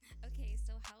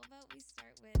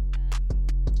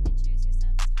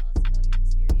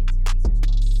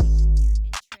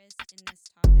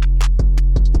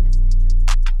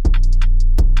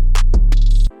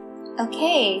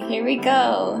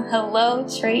go. Hello,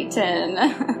 Trayton.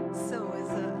 So is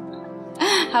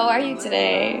How are you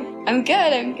today? I'm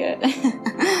good.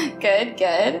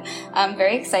 Good. I'm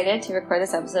very excited to record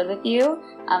this episode with you.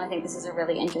 I think this is a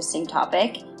really interesting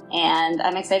topic, and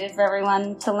I'm excited for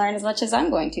everyone to learn as much as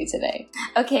I'm going to today.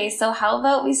 Okay, so how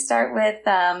about we start with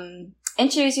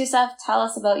introduce yourself, tell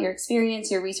us about your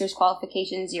experience, your research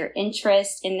qualifications, your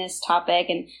interest in this topic,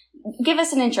 and give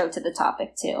us an intro to the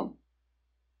topic too.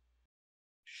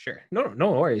 Sure.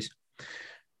 No worries.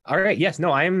 All right. Yes.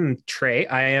 No, I'm Trey.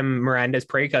 I am Miranda's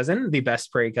prairie cousin, the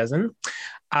best prairie cousin.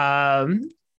 I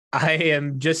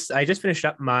just finished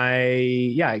up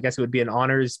I guess it would be an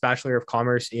honors Bachelor of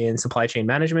Commerce in Supply Chain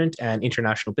Management and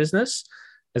International Business,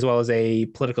 as well as a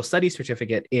political studies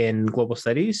certificate in global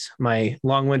studies. My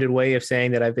long-winded way of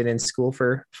saying that I've been in school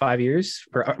for 5 years,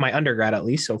 for my undergrad at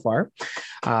least so far,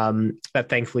 that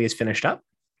thankfully is finished up.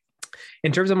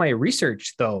 In terms of my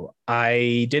research, though,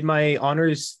 I did my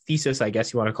honors thesis, I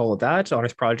guess you want to call it that,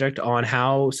 honors project on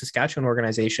how Saskatchewan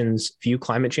organizations view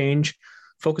climate change,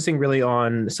 focusing really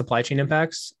on supply chain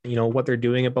impacts, what they're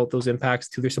doing about those impacts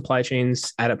to their supply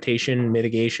chains, adaptation,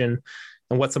 mitigation,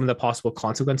 and what some of the possible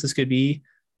consequences could be,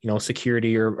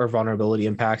 security or vulnerability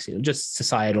impacts, just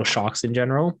societal shocks in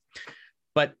general.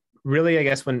 But really, I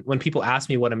guess when people ask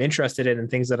me what I'm interested in and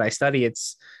things that I study,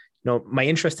 it's my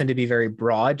interests tend to be very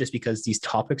broad just because these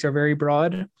topics are very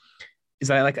broad.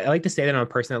 I like to say that I'm a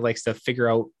person that likes to figure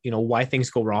out, why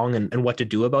things go wrong and what to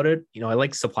do about it. I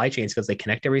like supply chains because they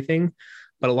connect everything,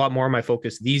 but a lot more of my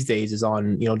focus these days is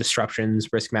on,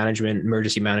 disruptions, risk management,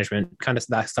 emergency management, kind of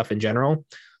that stuff in general,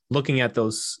 looking at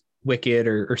those wicked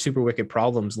or super wicked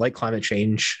problems like climate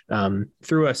change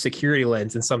through a security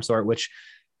lens in some sort, which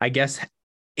I guess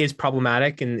is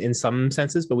problematic in some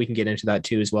senses, but we can get into that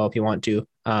too as well if you want to.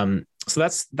 So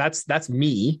that's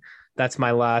me. That's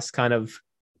my last kind of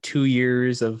 2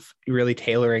 years of really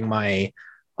tailoring my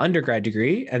undergrad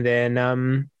degree, and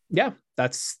then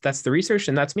that's the research,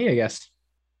 and that's me, I guess.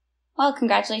 Well,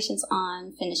 congratulations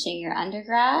on finishing your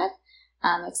undergrad.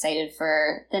 I'm excited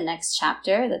for the next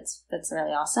chapter. That's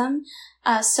really awesome.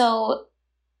 So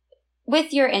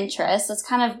with your interest, let's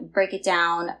kind of break it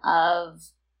down of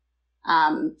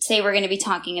today we're going to be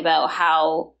talking about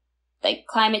how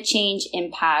climate change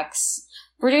impacts.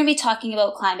 We're going to be talking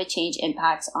about climate change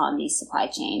impacts on the supply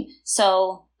chain.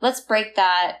 So let's break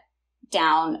that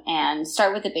down and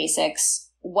start with the basics.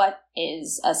 What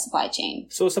is a supply chain?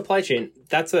 So a supply chain,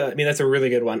 that's a really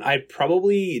good one. I'd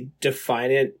probably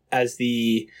define it as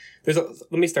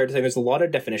let me start to say there's a lot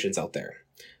of definitions out there.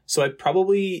 So I'd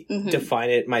probably define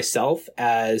it myself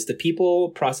as the people,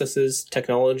 processes,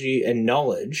 technology, and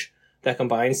knowledge that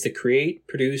combines to create,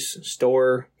 produce,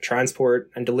 store, transport,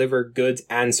 and deliver goods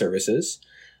and services.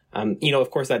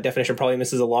 Of course, that definition probably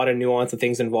misses a lot of nuance and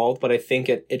things involved, but I think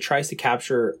it tries to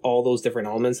capture all those different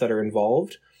elements that are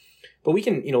involved. But we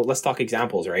can, let's talk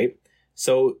examples, right?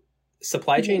 So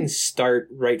supply chains start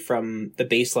right from the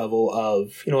base level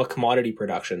of, a commodity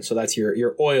production. So that's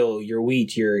your oil, your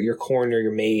wheat, your corn or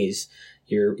your maize,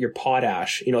 your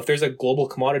potash. If there's a global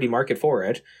commodity market for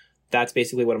it, that's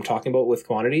basically what I'm talking about with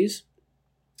commodities.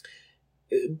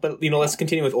 But, let's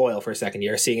continue with oil for a second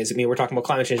here, seeing as, we're talking about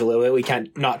climate change a little bit. We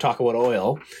can't not talk about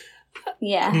oil.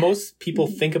 Yeah. Most people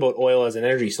think about oil as an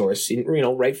energy source,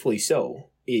 rightfully so.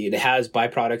 It has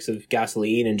byproducts of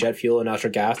gasoline and jet fuel and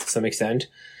natural gas to some extent,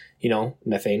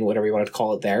 methane, whatever you want to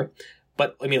call it there.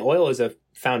 But, oil is a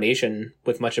foundation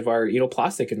with much of our,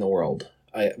 plastic in the world.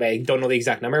 I don't know the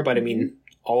exact number, but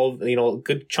a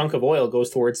good chunk of oil goes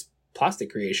towards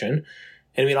plastic creation.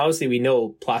 And obviously we know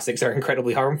plastics are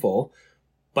incredibly harmful,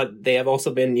 but they have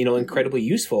also been, incredibly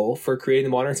useful for creating the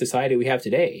modern society we have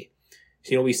today.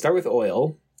 So, we start with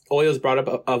oil. Oil is brought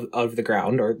up of the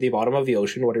ground or the bottom of the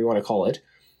ocean, whatever you want to call it.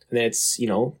 And then it's,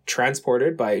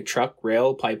 transported by truck,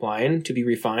 rail, pipeline to be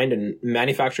refined and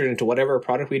manufactured into whatever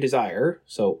product we desire.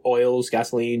 So oils,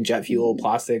 gasoline, jet fuel,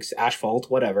 plastics, asphalt,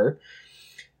 whatever.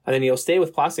 And then you'll stay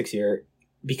with plastics here.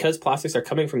 Because plastics are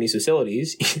coming from these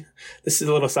facilities, this is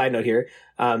a little side note here.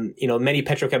 Many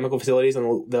petrochemical facilities I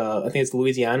think it's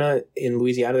Louisiana. In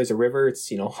Louisiana, there's a river.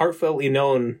 It's, heartfully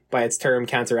known by its term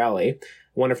Cancer Alley. I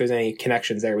wonder if there's any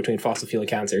connections there between fossil fuel and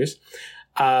cancers.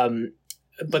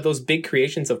 But those big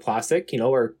creations of plastic,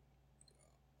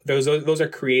 those are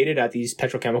created at these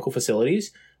petrochemical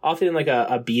facilities, often in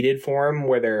a beaded form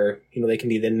where they can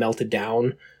be then melted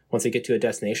down once they get to a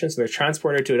destination. So they're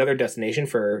transported to another destination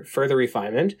for further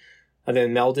refinement, and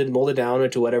then molded down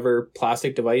into whatever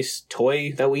plastic device,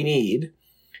 toy that we need.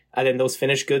 And then those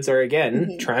finished goods are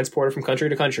again transported from country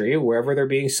to country, wherever they're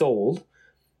being sold,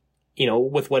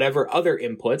 with whatever other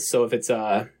inputs. So if it's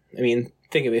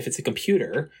think of it, if it's a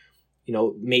computer,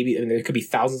 maybe, and there could be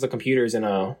thousands of computers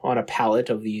on a pallet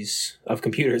of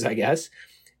computers, I guess.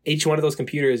 Each one of those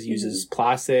computers uses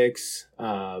plastics,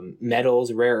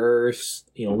 metals, rare earths,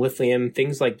 lithium,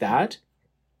 things like that.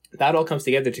 That all comes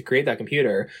together to create that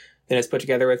computer. Then it's put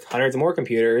together with hundreds of more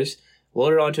computers,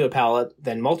 loaded onto a pallet.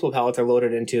 Then multiple pallets are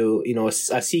loaded into,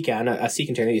 a sea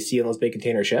container you see in those big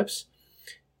container ships.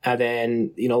 And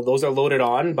then, those are loaded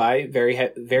on by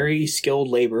very, very skilled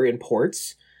labor in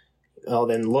ports.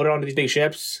 Then loaded onto these big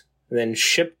ships, and then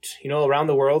shipped, around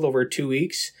the world over 2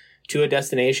 weeks to a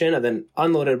destination, and then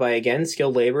unloaded by, again,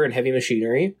 skilled labor and heavy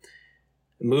machinery,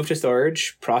 moved to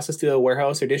storage, processed to a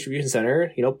warehouse or distribution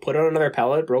center, put on another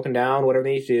pallet, broken down, whatever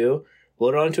they need to do,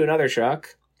 loaded onto another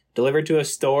truck, delivered to a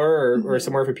store or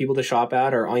somewhere for people to shop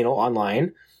at, or,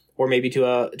 online, or maybe to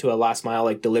a last mile,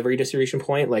 like, delivery distribution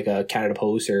point, like a Canada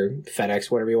Post or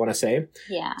FedEx, whatever you want to say.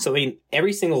 Yeah. So,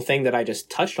 every single thing that I just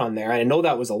touched on there, and I know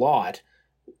that was a lot,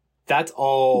 that's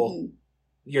all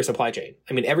your supply chain.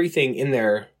 Everything in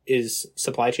there is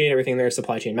supply chain. Everything there is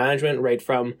supply chain management, right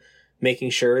from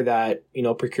making sure that,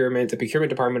 the procurement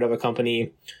department of a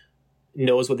company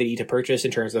knows what they need to purchase in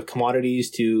terms of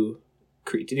commodities to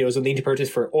create, what they need to purchase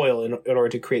for oil in order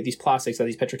to create these plastics at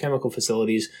these petrochemical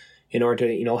facilities, in order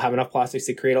to, have enough plastics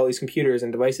to create all these computers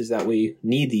and devices that we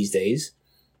need these days.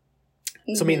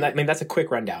 So, that's a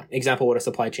quick rundown example of what a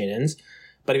supply chain is.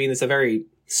 But it's a very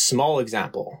small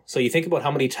example. So you think about how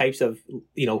many types of,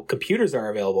 computers are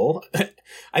available.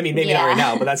 Maybe not right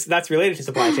now, but that's related to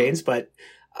supply chains, but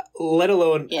let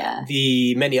alone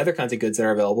the many other kinds of goods that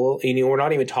are available. We're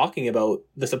not even talking about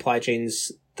the supply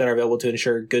chains that are available to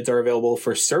ensure goods are available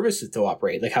for services to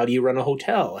operate. Like, how do you run a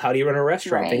hotel? How do you run a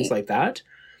restaurant? Right. Things like that.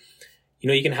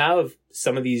 You can have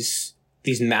some of these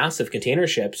massive container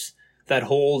ships that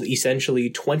hold essentially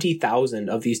 20,000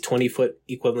 of these 20-foot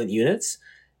equivalent units.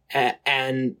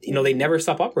 And, they never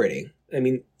stop operating.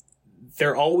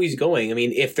 They're always going.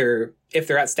 If they're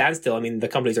at standstill, the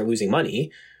companies are losing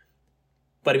money,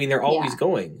 but they're always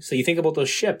going. So you think about those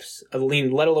ships,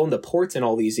 let alone the ports and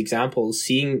all these examples,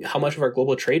 seeing how much of our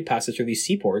global trade passes through these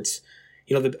seaports.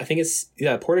 I think it's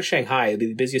Port of Shanghai,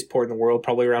 the busiest port in the world,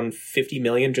 probably around 50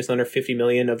 million, just under 50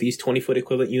 million of these 20-foot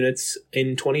equivalent units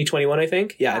in 2021, I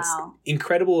think. Yeah, wow. It's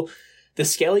incredible. The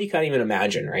scale you can't even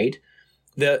imagine, right?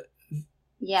 The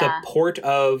port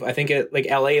of, I think,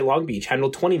 LA, Long Beach,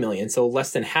 handled 20 million, so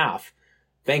less than half.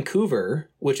 Vancouver,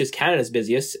 which is Canada's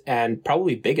busiest and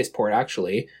probably biggest port,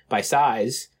 actually, by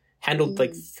size, handled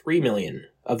 3 million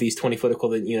of these 20-foot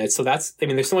equivalent units. So that's,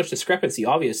 there's so much discrepancy,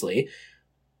 obviously.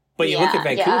 But you look at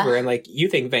Vancouver and you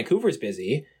think Vancouver's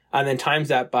busy, and then times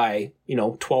that by,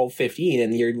 12, 15,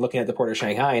 and you're looking at the Port of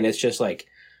Shanghai, and it's just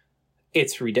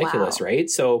it's ridiculous, right?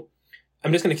 So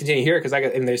I'm just going to continue here because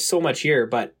there's so much here,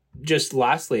 but just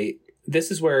lastly, this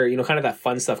is where, kind of that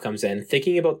fun stuff comes in.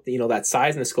 Thinking about, that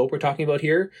size and the scope we're talking about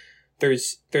here,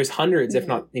 there's hundreds, if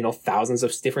not, thousands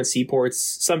of different seaports,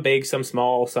 some big, some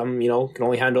small, some, can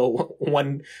only handle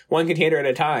one container at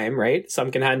a time, right?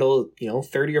 Some can handle,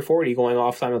 30 or 40 going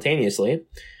off simultaneously.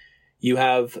 You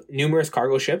have numerous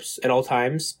cargo ships at all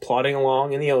times plodding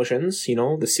along in the oceans,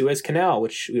 the Suez Canal,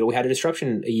 which, we had a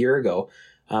disruption a year ago.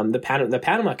 The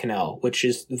Panama Canal, which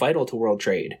is vital to world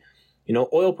trade.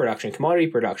 Oil production, commodity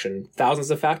production, thousands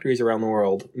of factories around the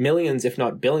world, millions, if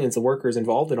not billions of workers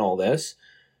involved in all this.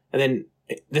 And then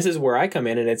this is where I come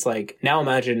in, and it's now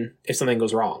imagine if something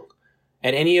goes wrong.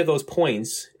 At any of those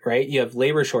points, right, you have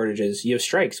labor shortages, you have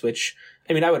strikes, which,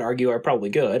 I would argue are probably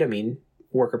good.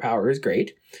 Worker power is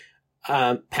great.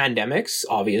 Pandemics,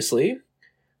 obviously.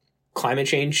 Climate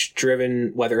change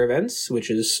driven weather events, which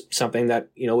is something that,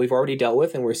 we've already dealt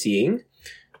with and we're seeing.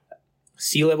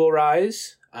 Sea level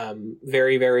rise.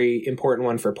 Very, very important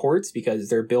one for ports because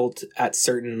they're built at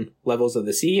certain levels of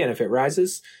the sea. And if it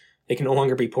rises, they can no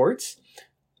longer be ports.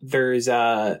 There's,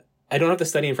 I don't have the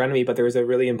study in front of me, but there was a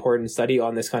really important study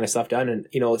on this kind of stuff done.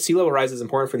 And, sea level rise is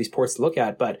important for these ports to look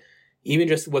at, but even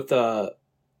just with the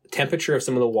temperature of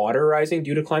some of the water rising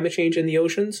due to climate change in the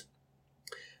oceans,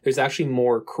 there's actually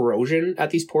more corrosion at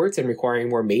these ports and requiring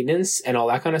more maintenance and all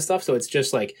that kind of stuff. So it's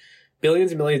just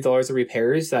billions and millions of dollars of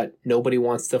repairs that nobody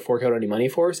wants to fork out any money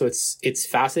for. So it's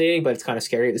fascinating, but it's kind of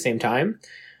scary at the same time.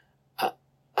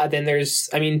 Then there's,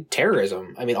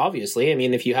 terrorism. Obviously,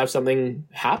 if you have something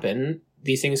happen,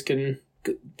 things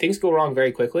go wrong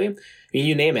very quickly.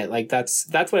 You name it. That's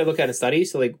what I look at in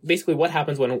studies. So basically what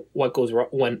happens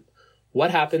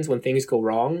what happens when things go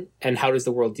wrong, and how does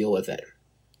the world deal with it?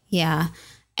 Yeah.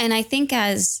 And I think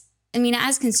as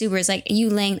consumers, you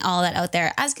laying all that out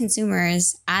there, as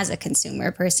consumers, as a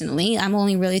consumer personally, I'm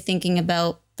only really thinking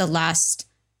about the last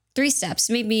 3 steps.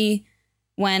 Maybe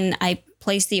when I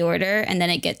place the order and then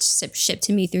it gets shipped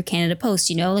to me through Canada Post,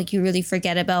 you know, like you really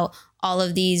forget about all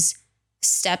of these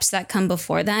steps that come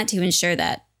before that to ensure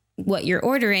that what you're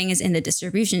ordering is in the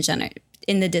distribution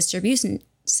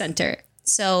center.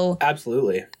 So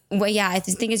absolutely. Well, yeah, I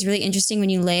think it's really interesting when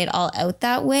you lay it all out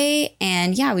that way.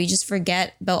 And yeah, we just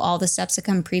forget about all the steps that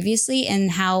come previously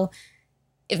and how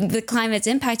if the climate's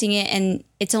impacting it, and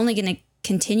it's only going to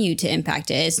continue to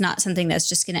impact it. It's not something that's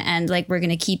just going to end. Like we're going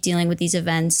to keep dealing with these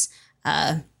events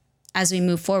as we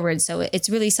move forward. So it's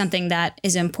really something that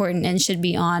is important and should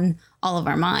be on all of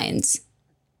our minds.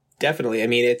 Definitely. I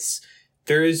mean,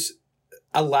 there's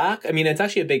a lack. I mean, it's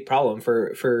actually a big problem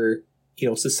for you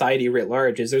know, society writ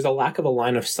large, is there's a lack of a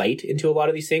line of sight into a lot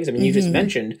of these things. I mean, you just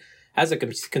mentioned, as a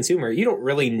consumer, you don't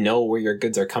really know where your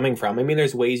goods are coming from. I mean,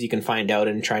 there's ways you can find out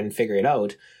and try and figure it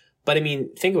out. But I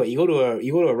mean, think about it. You go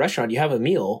to a restaurant, you have a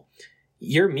meal.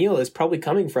 Your meal is probably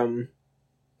coming from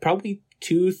probably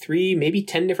 2, 3, maybe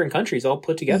 10 different countries all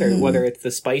put together, whether it's the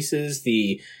spices,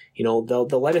 the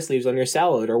lettuce leaves on your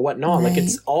salad or whatnot. Right. Like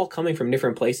it's all coming from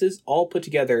different places, all put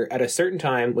together at a certain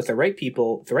time with the right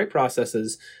people, the right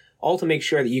processes, all to make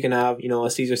sure that you can have, you know,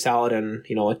 a Caesar salad and,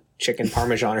 you know, a chicken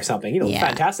Parmesan or something, you know,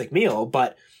 fantastic meal.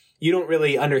 But you don't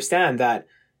really understand that,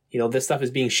 you know, this stuff is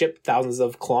being shipped thousands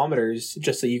of kilometers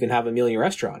just so you can have a meal in your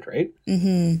restaurant, right?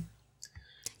 Mm-hmm.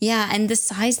 Yeah. And the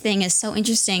size thing is so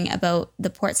interesting about the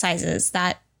port sizes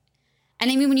and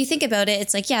I mean, when you think about it,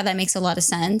 it's like, yeah, that makes a lot of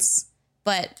sense.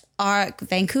 But our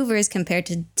Vancouver's compared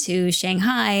to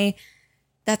Shanghai,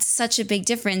 that's such a big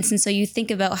difference. And so you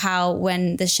think about how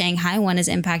when the Shanghai one is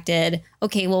impacted,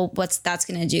 okay, well, that's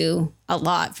going to do a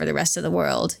lot for the rest of the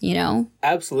world, you know?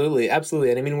 Absolutely.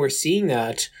 Absolutely. And I mean, we're seeing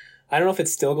that. I don't know if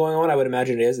it's still going on. I would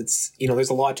imagine it is. It's, you know,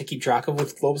 there's a lot to keep track of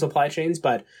with global supply chains.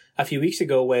 But a few weeks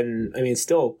ago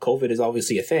still COVID is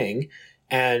obviously a thing,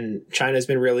 and China's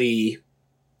been really,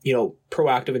 you know,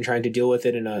 proactive in trying to deal with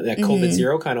it in that COVID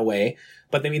zero kind of way.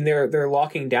 But I mean, they're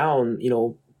locking down, you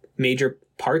know, major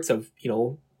parts of, you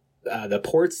know, the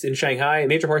ports in Shanghai,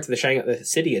 major parts of the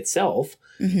city itself.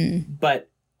 But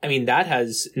I mean, that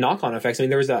has knock-on effects. I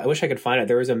mean, I wish I could find it.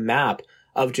 There was a map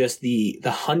of just the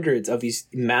hundreds of these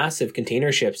massive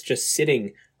container ships just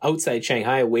sitting outside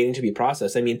Shanghai waiting to be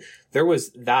processed. I mean, there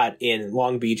was that in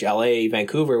Long Beach, LA,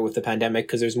 Vancouver with the pandemic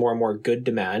because there's more and more good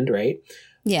demand, right?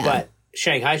 Yeah. But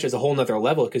Shanghai is just a whole nother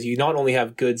level because you not only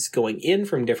have goods going in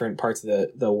from different parts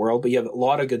of the world, but you have a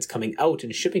lot of goods coming out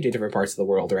and shipping to different parts of the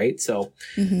world, right? So,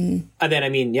 and then, I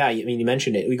mean, yeah, I mean, you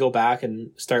mentioned it. We go back and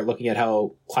start looking at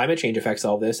how climate change affects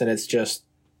all this, and it's just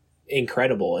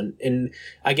incredible. And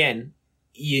again,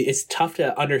 it's tough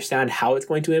to understand how it's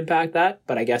going to impact that,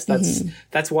 but I guess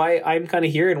that's why I'm kind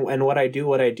of here and what I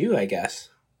do, I guess.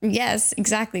 Yes,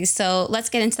 exactly. So let's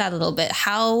get into that a little bit.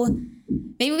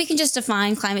 Maybe we can just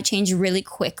define climate change really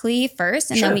quickly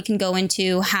first, and then we can go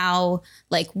into how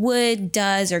like would,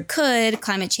 does, or could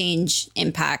climate change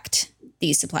impact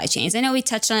these supply chains. I know we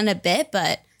touched on it a bit,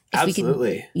 but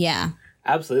absolutely.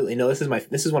 Absolutely. No, this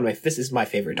is my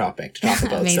favorite topic to talk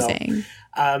about. Amazing.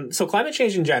 So climate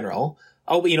change in general,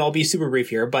 I'll be super brief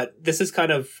here, but this is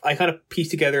I kind of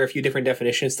pieced together a few different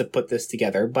definitions to put this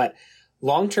together. But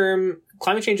long-term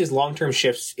climate change is long-term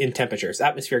shifts in temperatures,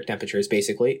 atmospheric temperatures,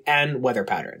 basically, and weather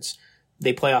patterns.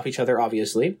 They play off each other,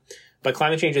 obviously, but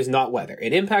climate change is not weather.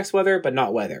 It impacts weather, but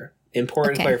not weather.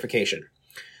 Important clarification.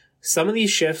 Some of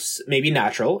these shifts may be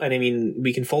natural, and I mean,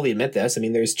 we can fully admit this. I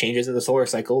mean, there's changes in the solar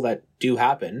cycle that do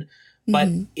happen. But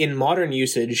in modern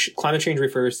usage, climate change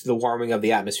refers to the warming of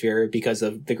the atmosphere because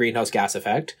of the greenhouse gas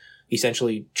effect,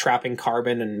 essentially trapping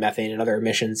carbon and methane and other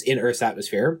emissions in Earth's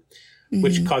atmosphere,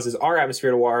 which causes our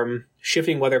atmosphere to warm,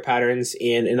 shifting weather patterns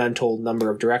in an untold number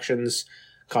of directions,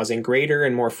 causing greater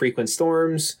and more frequent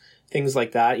storms, things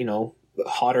like that, you know,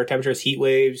 hotter temperatures, heat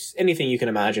waves, anything you can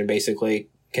imagine basically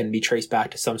can be traced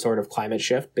back to some sort of climate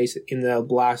shift in the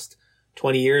last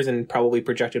 20 years and probably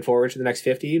projected forward to the next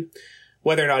 50.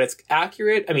 Whether or not it's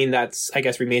accurate, I mean, I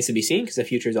guess remains to be seen because the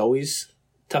future is always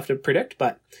tough to predict.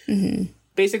 But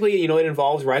basically, you know, it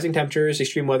involves rising temperatures,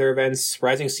 extreme weather events,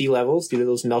 rising sea levels due to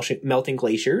those melting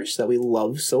glaciers that we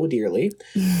love so dearly,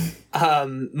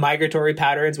 migratory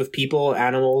patterns with people,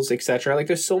 animals, etc. Like,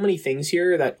 there's so many things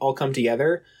here that all come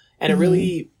together. And it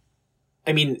really,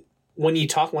 I mean, when I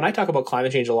talk about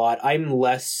climate change a lot, I'm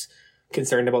less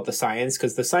concerned about the science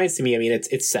because the science to me, I mean,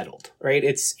 it's settled, right?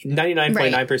 It's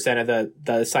 99.9% of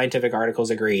the scientific articles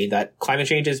agree that climate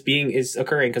change is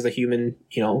occurring because of human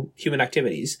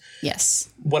activities.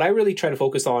 Yes. What I really try to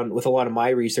focus on with a lot of my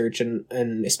research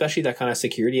and especially that kind of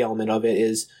security element of it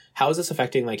is how is this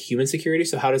affecting like human security?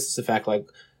 So how does this affect like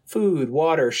food,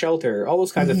 water, shelter, all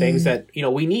those kinds of things that, you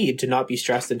know, we need to not be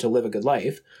stressed and to live a good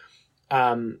life.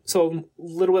 So a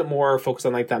little bit more focused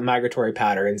on like that migratory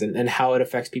patterns and how it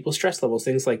affects people's stress levels,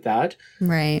 things like that.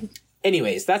 Right.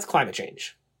 Anyways, that's climate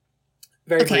change.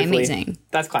 Very Okay, briefly, amazing.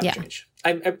 that's climate Yeah. change.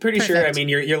 I'm pretty sure, I Perfect. mean,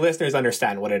 your listeners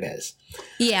understand what it is.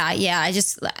 Yeah.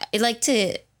 I like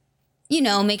to,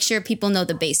 make sure people know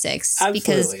the basics.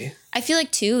 Because Absolutely. I feel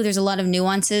like, too, there's a lot of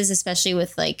nuances, especially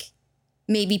with like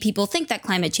maybe people think that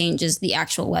climate change is the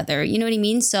actual weather. You know what I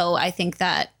mean? So I think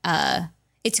that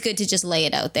it's good to just lay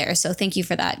it out there. So thank you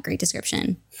for that great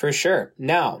description. For sure.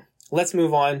 Now, let's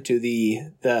move on to the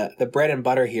bread and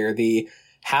butter here.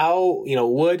 How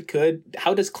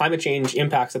does climate change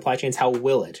impact supply chains? How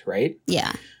will it, right?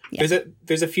 Yeah. Yeah.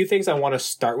 There's a few things I want to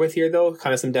start with here, though,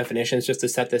 kind of some definitions just to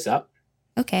set this up.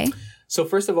 Okay. So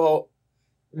first of all,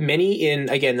 many in,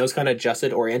 again, those kind of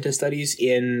adjusted oriented studies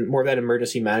in more of that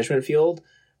emergency management field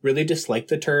really dislike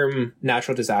the term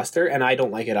natural disaster, and I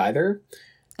don't like it either.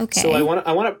 Okay. So I want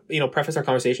to preface our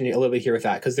conversation a little bit here with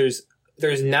that, because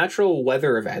there's natural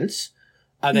weather events,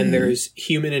 and then there's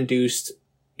human induced,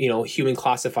 human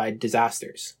classified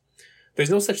disasters. There's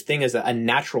no such thing as a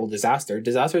natural disaster.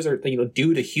 Disasters are,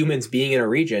 due to humans being in a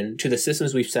region, to the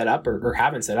systems we've set up or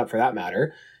haven't set up for that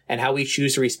matter, and how we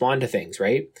choose to respond to things,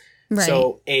 right? Right.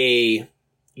 So a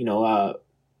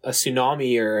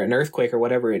tsunami or an earthquake or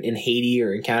whatever in Haiti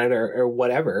or in Canada or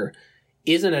whatever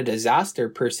isn't a disaster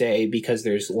per se because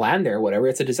there's land there or whatever.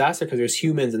 It's a disaster because there's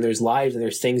humans and there's lives and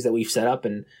there's things that we've set up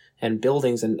and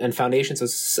buildings and foundations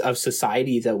of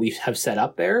society that we have set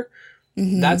up there.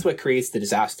 That's what creates the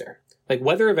disaster. Like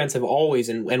weather events have always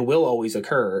and will always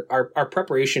occur. Our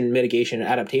preparation, mitigation, and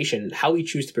adaptation, how we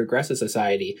choose to progress as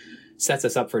society sets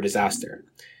us up for disaster.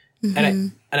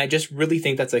 And I just really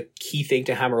think that's a key thing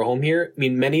to hammer home here. I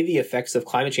mean, many of the effects of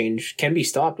climate change can be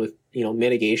stopped with,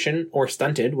 mitigation or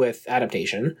stunted with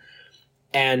adaptation,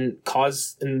 and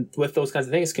with those kinds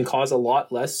of things can cause a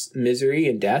lot less misery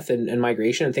and death and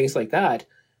migration and things like that.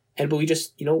 But we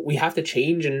just, we have to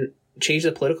change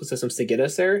the political systems to get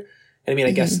us there. And I mean,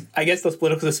 I guess those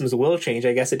political systems will change.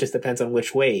 I guess it just depends on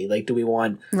which way. Like, do we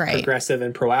want progressive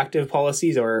and proactive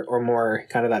policies or more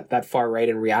kind of that far right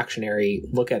and reactionary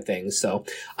look at things? So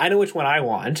I know which one I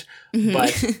want,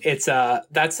 but it's, I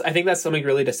think that's something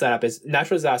really to set up is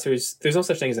natural disasters. There's no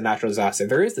such thing as a natural disaster.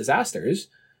 There is disasters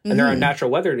and there are natural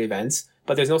weather events,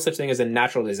 but there's no such thing as a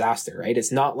natural disaster, right?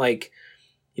 It's not like,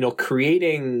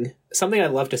 creating something I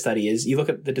love to study is you look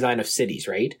at the design of cities,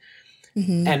 right?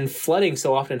 And flooding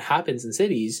so often happens in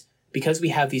cities because we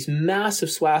have these massive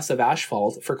swaths of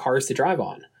asphalt for cars to drive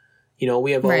on.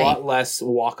 We have a lot less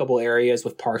walkable areas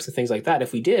with parks and things like that.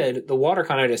 If we did, the water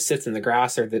kind of just sits in the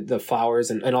grass or the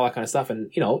flowers and all that kind of stuff. And,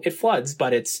 it floods,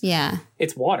 but it's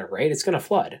water, right? It's going to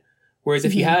flood. Whereas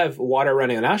if you have water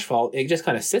running on asphalt, it just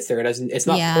kind of sits there. It's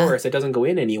not porous. It doesn't go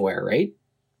in anywhere, right?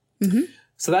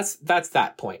 So that's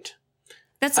that point.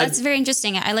 That's very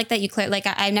interesting. I like that you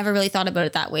I never really thought about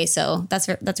it that way. So that's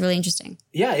really interesting.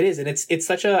 Yeah, it is. And it's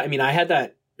such I mean, I had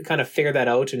that kind of figure that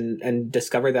out and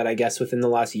discover that, I guess, within the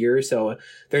last year or so.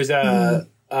 There's a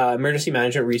emergency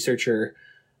management researcher.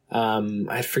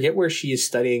 I forget where she is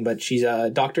studying, but she's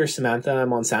Dr. Samantha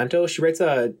Monsanto. She writes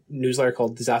a newsletter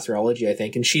called Disasterology, I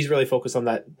think. And she's really focused on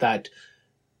that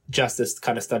justice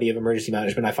kind of study of emergency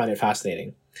management. I find it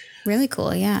fascinating. Really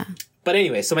cool. Yeah. But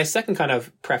anyway, so my second kind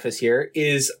of preface here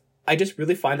is I just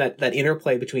really find that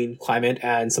interplay between climate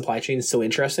and supply chain is so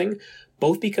interesting,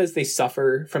 both because they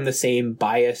suffer from the same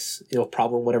bias,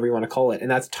 problem, whatever you want to call it, and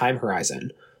that's time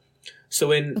horizon.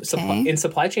 So in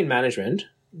supply chain management,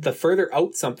 the further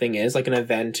out something is, like an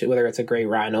event, whether it's a Great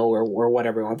Rhino or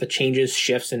whatever, the changes,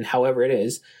 shifts, and however it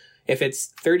is, if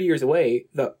it's 30 years away,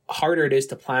 the harder it is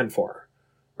to plan for.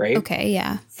 Right? Okay,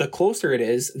 yeah. The closer it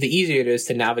is, the easier it is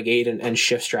to navigate and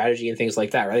shift strategy and things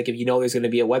like that, right? Like if there's going to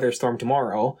be a weather storm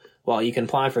tomorrow, well, you can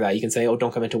plan for that. You can say,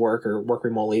 don't come into work or work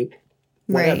remotely,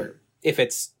 whatever. Right. If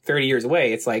it's 30 years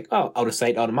away, it's like, out of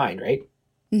sight, out of mind, right?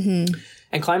 And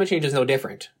climate change is no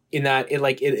different in that it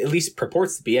at least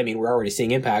purports to be, I mean, we're already seeing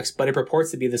impacts, but it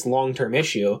purports to be this long-term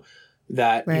issue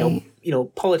that,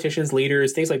 politicians,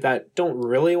 leaders, things like that don't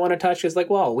really want to touch. It's like,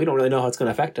 well, we don't really know how it's going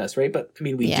to affect us, right? But I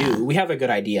mean, we do. We have a good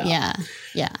idea. Yeah.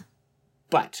 Yeah.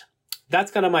 But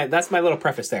that's my little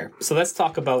preface there. So let's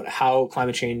talk about how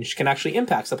climate change can actually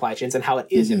impact supply chains and how it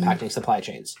is impacting supply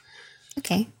chains.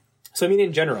 Okay. So I mean,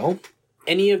 in general,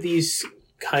 any of these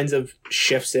kinds of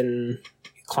shifts in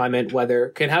climate, weather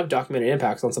can have documented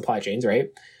impacts on supply chains, right?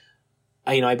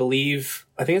 I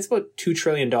think it's about $2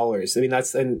 trillion. I mean,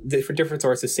 that's, and for different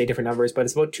sources say different numbers, but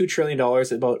it's about $2 trillion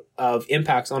of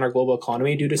impacts on our global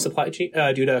economy due to supply chain,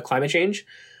 due to climate change.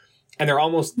 And they're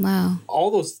almost all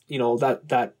those,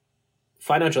 that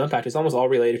financial impact is almost all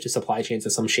related to supply chains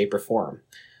in some shape or form.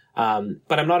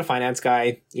 But I'm not a finance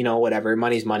guy, whatever,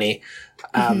 money's money.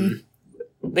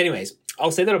 Anyways,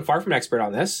 I'll say that I'm far from an expert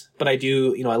on this, but I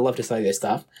do, I love to study this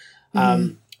stuff.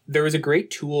 There was a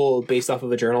great tool based off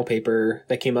of a journal paper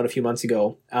that came out a few months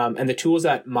ago. And the tool is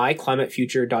at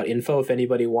myclimatefuture.info if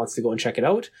anybody wants to go and check it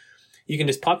out. You can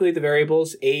just populate the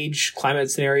variables, age, climate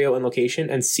scenario, and location,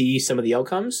 and see some of the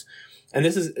outcomes. And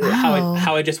this is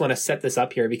how I just want to set this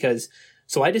up here, because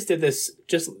so I just did this,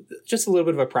 just a little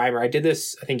bit of a primer. I did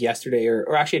this, I think yesterday,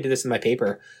 or actually I did this in my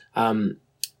paper.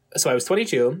 So I was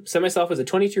 22, set myself as a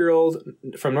 22-year-old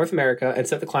from North America and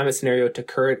set the climate scenario to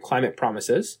current climate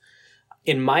promises.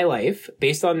 In my life,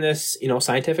 based on this,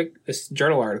 this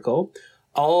journal article,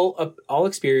 I'll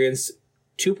experience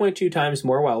 2.2 times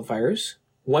more wildfires,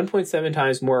 1.7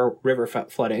 times more river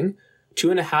flooding,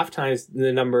 2.5 times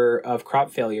the number of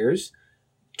crop failures,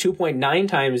 2.9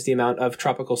 times the amount of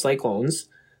tropical cyclones,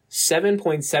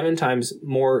 7.7 times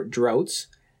more droughts,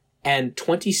 and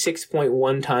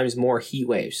 26.1 times more heat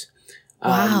waves.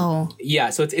 Wow.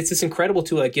 So it's this incredible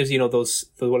tool that gives those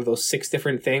 7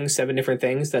 different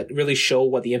things that really show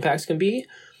what the impacts can be.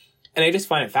 And I just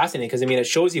find it fascinating because it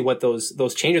shows you what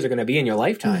those changes are going to be in your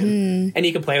lifetime, and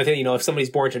you can play with it. If somebody's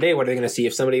born today, what are they going to see?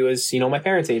 If somebody was my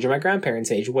parents' age or my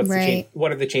grandparents' age, what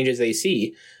are the changes they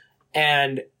see?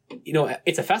 And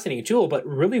it's a fascinating tool, but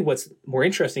really what's more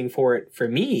interesting for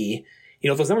me,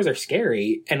 those numbers are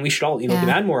scary, and we should all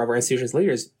demand more of our institutions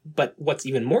leaders. But what's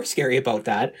even more scary about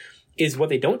that is what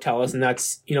they don't tell us, and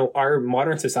that's our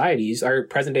modern societies, our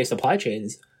present day supply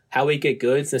chains, how we get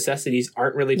goods, necessities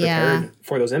aren't really prepared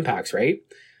for those impacts, right?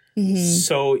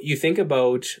 So you think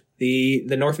about the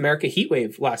North America heat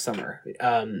wave last summer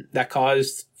that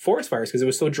caused forest fires because it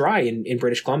was so dry in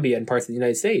British Columbia and parts of the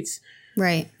United States.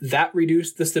 Right. That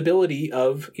reduced the stability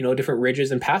of different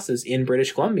ridges and passes in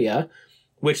British Columbia,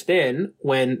 which then,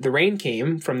 when the rain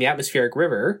came from the atmospheric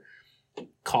river,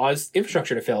 caused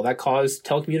infrastructure to fail. That caused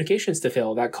telecommunications to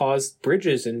fail. That caused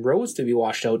bridges and roads to be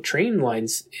washed out, train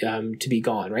lines to be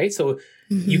gone, right? So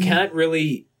you can't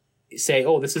really say,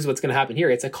 oh, this is what's going to happen here.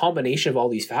 It's a combination of all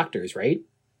these factors, right?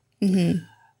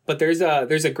 But there's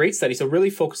a great study. So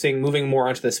really moving more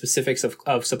onto the specifics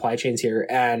of supply chains here.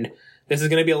 And this is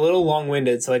going to be a little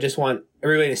long-winded, so I just want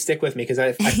everybody to stick with me because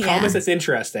I promise it's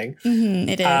interesting.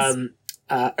 It is.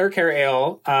 Urquhart et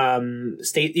al.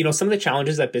 State, some of the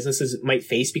challenges that businesses might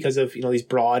face because of, these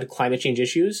broad climate change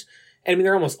issues. And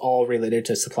they're almost all related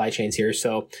to supply chains here.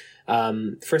 So,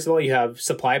 first of all, you have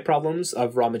supply problems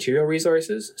of raw material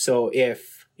resources. So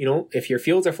if your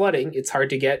fields are flooding, it's hard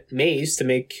to get maize to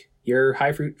make your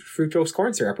high fructose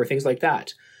corn syrup or things like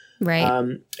that.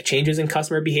 Right. Changes in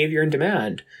customer behavior and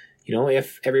demand.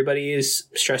 If everybody is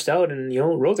stressed out and,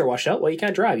 roads are washed out, well, you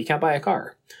can't drive, you can't buy a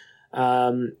car.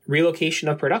 Relocation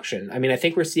of production. I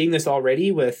think we're seeing this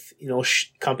already with,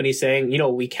 companies saying,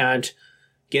 we can't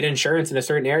get insurance in a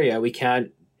certain area. We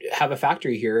can't have a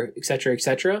factory here, et cetera, et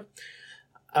cetera.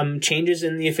 Changes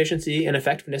in the efficiency and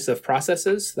effectiveness of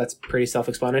processes. That's pretty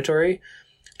self-explanatory.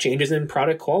 Changes in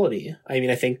product quality.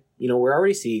 I think, we're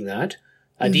already seeing that.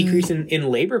 A decrease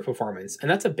in labor performance. And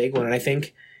that's a big one. And I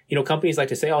think, companies like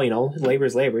to say, oh, labor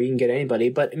is labor. You can get anybody.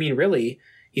 But really,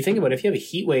 you think about it, if you have a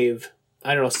heat wave,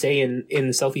 I don't know, say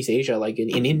in Southeast Asia, like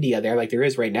in India there, like there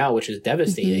is right now, which is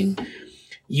devastating.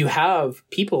 You have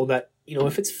people that,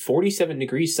 if it's 47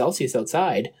 degrees Celsius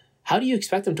outside, how do you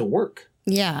expect them to work?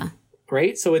 Yeah.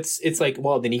 Right? So it's like,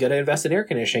 well, then you got to invest in air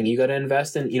conditioning. You got to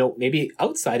invest in, maybe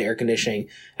outside air conditioning.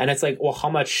 And it's like, well, how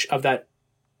much of that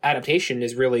adaptation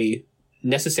is really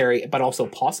necessary, but also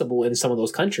possible in some of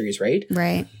those countries, right?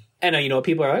 Right. And,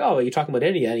 people are like, oh, you're talking about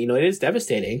India. It is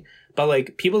devastating. But,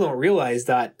 like, people don't realize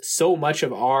that so much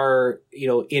of our,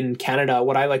 in Canada,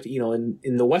 what I like to,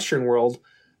 in the Western world,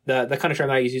 the kind of term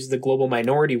I use is the global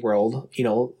minority world,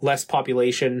 less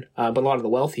population, but a lot of the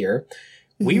wealth here.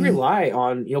 We rely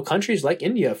on, countries like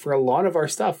India for a lot of our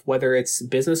stuff, whether it's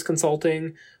business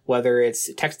consulting, whether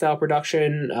it's textile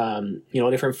production,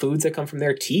 different foods that come from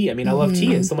there, tea. I love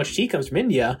tea, and so much tea comes from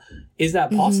India. Is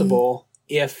that possible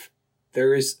if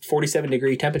there's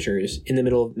 47-degree temperatures in the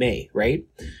middle of May, right?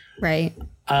 Right.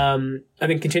 I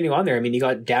think continue on there. You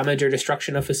got damage or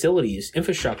destruction of facilities,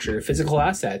 infrastructure, physical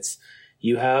assets.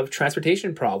 You have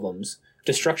transportation problems,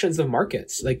 destructions of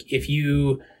markets. Like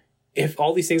if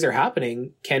all these things are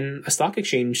happening, can a stock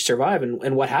exchange survive?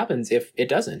 And what happens if it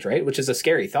doesn't, right? Which is a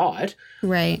scary thought.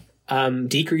 Right.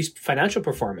 Decreased financial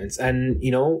performance and,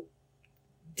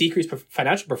 decreased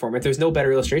financial performance. There's no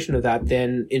better illustration of that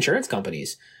than insurance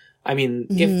companies.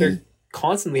 If they're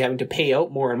constantly having to pay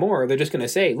out more and more, they're just going to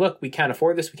say, look, we can't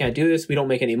afford this. We can't do this. We don't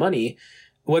make any money.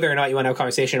 whether or not you want to have a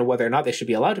conversation of whether or not they should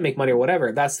be allowed to make money or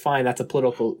whatever, that's fine. That's a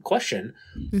political question.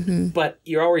 Mm-hmm. But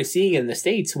you're already seeing in the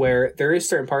States where there is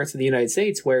certain parts of the United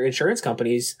States where insurance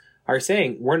companies are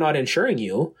saying, we're not insuring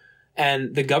you.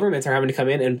 And the governments are having to come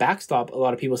in and backstop a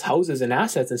lot of people's houses and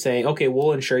assets and saying, okay,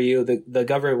 we'll insure you. The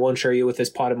government will insure you with this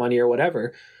pot of money or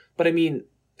whatever. But I mean,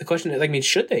 the question is, like, I mean,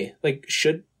 should they? Like,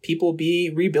 should people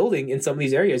be rebuilding in some of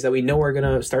these areas that we know are going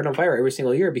to start on fire every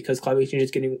single year because climate change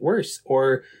is getting worse,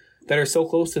 or that are so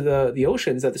close to the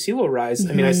oceans that the sea level rise?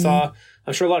 Mm-hmm. I mean,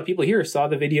 I'm sure a lot of people here saw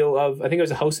the video of, I think it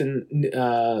was a house in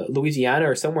Louisiana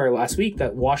or somewhere last week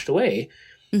that washed away.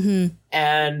 Mm-hmm.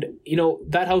 And, you know,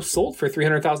 that house sold for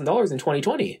 $300,000 in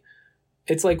 2020.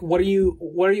 It's like, what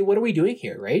are we doing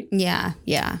here? Right. Yeah.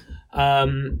 Yeah.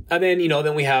 And then, you know,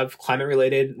 then we have climate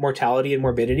related mortality and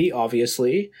morbidity,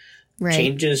 obviously.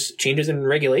 Right. Changes in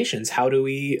regulations. How do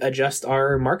we adjust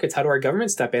our markets? How do our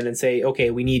governments step in and say,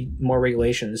 okay, we need more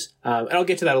regulations? And I'll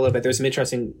get to that a little bit. There's some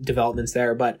interesting developments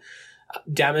there, but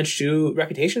damage to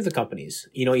reputations of companies.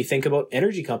 You know, you think about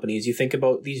energy companies, you think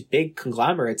about these big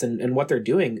conglomerates and what they're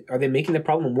doing. Are they making the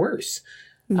problem worse?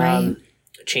 Right.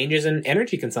 Changes in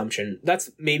energy consumption.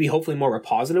 That's maybe hopefully more of a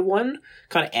positive one.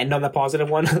 Kind of end on the positive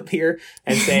one up here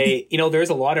and say, you know, there's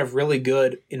a lot of really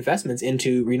good investments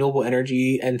into renewable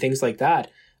energy and things like that.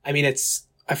 I mean,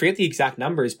 I forget the exact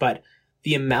numbers, but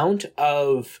the amount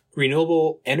of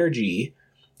renewable energy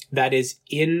that is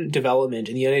in development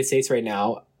in the United States right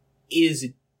now is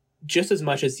just as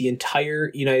much as the entire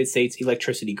United States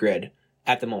electricity grid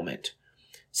at the moment.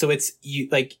 So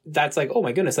that's like, oh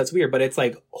my goodness, that's weird. But it's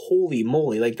like, holy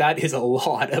moly, like that is a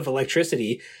lot of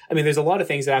electricity. I mean, there's a lot of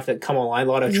things that have to come online,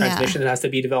 a lot of transmission that has to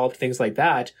be developed, things like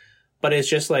that. But it's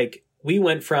just like, we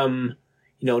went from,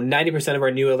 you know, 90% of our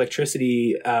new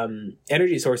electricity,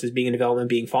 energy sources being in development,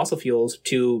 being fossil fuels,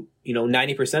 to, you know,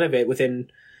 90% of it within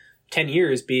 10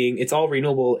 years being, it's all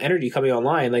renewable energy coming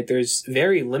online. Like, there's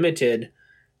very limited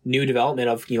new development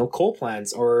of, you know, coal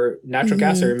plants or natural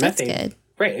gas or methane. That's good.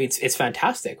 Right. It's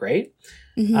fantastic, right?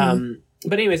 Mm-hmm.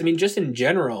 But anyways, I mean, just in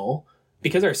general,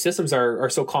 because our systems are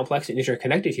so complex and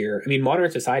interconnected here, I mean,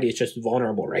 modern society is just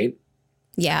vulnerable, right?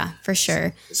 Yeah, for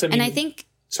sure. So, I mean, and I think,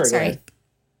 sorry. Go ahead.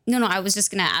 No, I was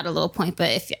just going to add a little point, but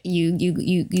if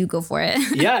you go for it.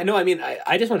 Yeah, no, I mean,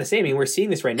 I just want to say, I mean, we're seeing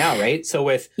this right now, right? So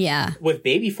with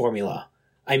baby formula,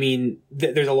 I mean,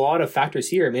 there's a lot of factors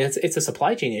here. I mean, it's a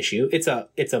supply chain issue. It's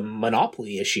a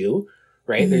monopoly issue,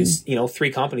 right? Mm-hmm. There's, you know,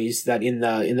 3 companies that in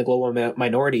the global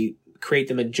minority create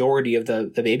the majority of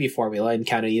the baby formula in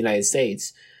Canada, United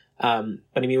States. But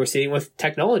I mean, we're seeing with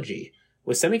technology,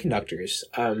 with semiconductors,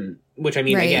 which I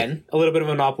mean, again, a little bit of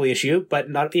a monopoly issue, but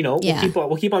not, you know,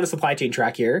 we'll keep on the supply chain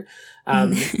track here.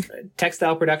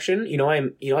 Textile production,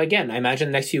 again, I imagine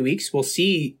the next few weeks we'll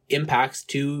see impacts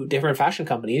to different fashion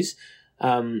companies.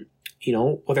 Whether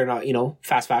or not,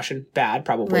 fast fashion, bad,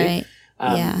 probably.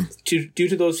 Right. Due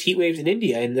to those heat waves in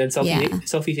India and then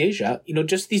Southeast Asia,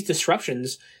 just these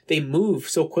disruptions, they move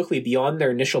so quickly beyond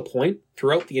their initial point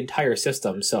throughout the entire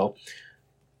system. So.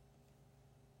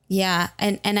 Yeah.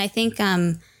 And I think,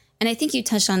 you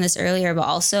touched on this earlier, but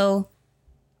also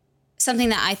something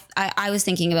that I was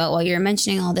thinking about while you were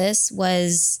mentioning all this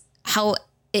was how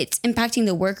it's impacting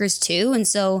the workers too. And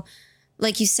so,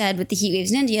 like you said, with the heat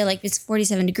waves in India, like it's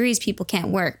 47 degrees, people can't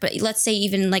work. But let's say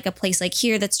even like a place like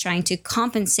here that's trying to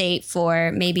compensate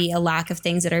for maybe a lack of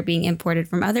things that are being imported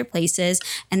from other places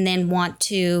and then want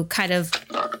to kind of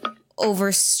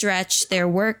overstretch their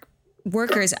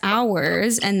workers'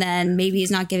 hours, and then maybe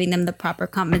is not giving them the proper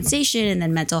compensation, and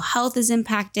then mental health is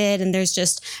impacted. And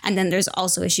there's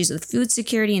also issues with food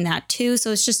security in that too. So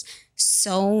it's just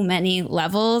so many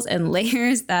levels and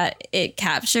layers that it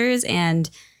captures. And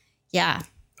yeah.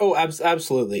 Oh,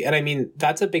 absolutely. And I mean,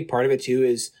 that's a big part of it too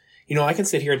is, I can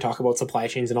sit here and talk about supply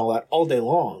chains and all that all day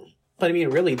long. But I mean,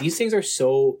 really, these things are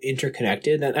so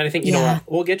interconnected. And I think, you know what,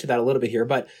 we'll get to that a little bit here,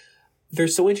 but they're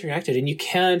so interconnected, and you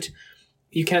can't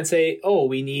say, oh,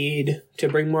 we need to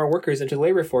bring more workers into the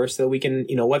labor force so we can,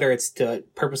 whether it's to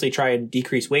purposely try and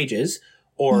decrease wages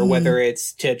or whether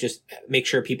it's to just make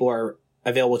sure people are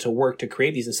available to work to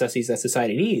create these necessities that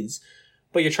society needs.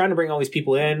 But you're trying to bring all these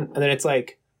people in, and then it's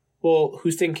like, well,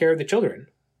 who's taking care of the children?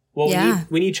 Well,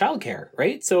 we need childcare,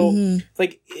 right? So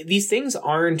like these things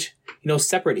aren't,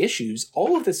 separate issues.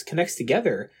 All of this connects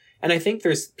together. And I think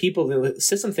there's people,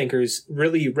 system thinkers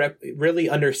really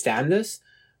understand this.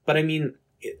 But I mean,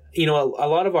 a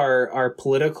lot of our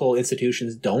political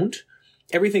institutions don't.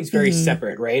 Everything's very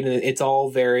separate, right? And it's all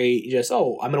very just,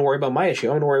 oh, I'm going to worry about my issue.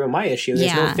 I'm going to worry about my issue.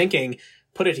 There's no thinking,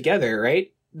 put it together,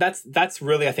 right? That's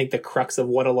really, I think, the crux of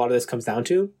what a lot of this comes down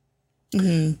to.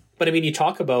 But I mean, you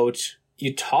talk about,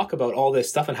 you talk about all this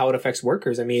stuff and how it affects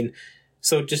workers. I mean,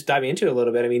 so just diving into it a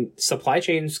little bit. I mean, supply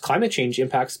chains, climate change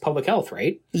impacts public health,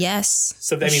 right? Yes.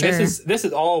 So I mean, this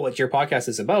is all what your podcast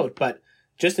is about. But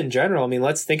just in general, I mean,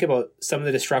 let's think about some of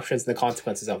the disruptions and the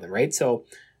consequences of them, right? So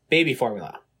baby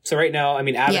formula. So right now, I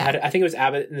mean, Abbott I think it was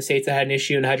Abbott in the States that had an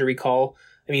issue and had to recall.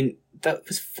 I mean, that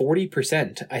was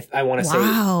 40%, I want to say,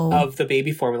 of the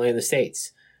baby formula in the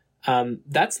States.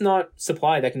 That's not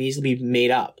supply that can easily be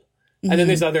made up. And then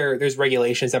there's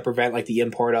regulations that prevent like the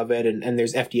import of it, and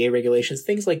there's FDA regulations,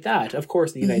 things like that, of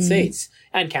course, in the United States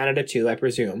and Canada too, I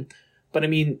presume. But I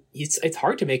mean, it's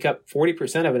hard to make up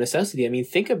 40% of a necessity. I mean,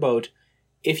 think about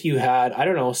if you had, I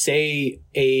don't know, say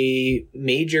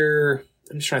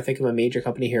I'm just trying to think of a major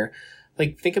company here.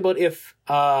 Like, think about if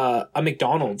a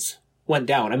McDonald's went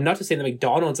down. I'm not to say that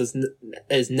McDonald's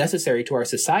is necessary to our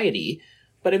society,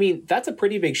 but I mean, that's a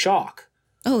pretty big shock.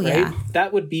 Oh, right? yeah.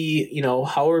 That would be,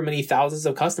 however many thousands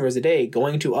of customers a day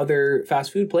going to other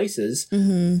fast food places.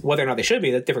 Whether or not they should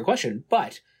be, that's a different question.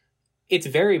 But it's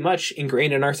very much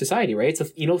ingrained in our society, right? So,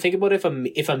 think about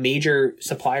if a major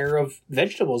supplier of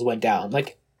vegetables went down,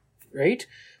 like, right?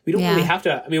 We don't really have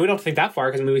to, we don't think that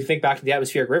far, because we think back to the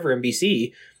atmospheric river in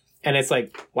BC, and it's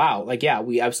like, wow, like, yeah,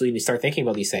 we absolutely need to start thinking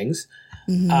about these things.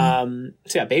 So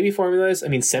yeah, baby formulas,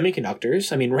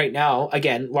 semiconductors. Right now,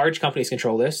 again, large companies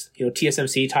control this.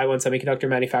 TSMC, Taiwan Semiconductor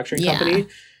Manufacturing Company,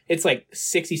 it's like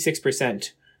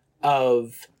 66%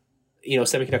 of,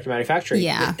 semiconductor manufacturing.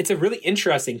 Yeah. It's a really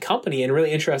interesting company and a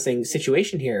really interesting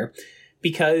situation here,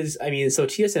 because, so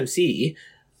TSMC,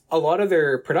 a lot of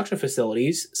their production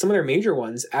facilities, some of their major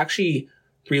ones, actually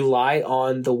rely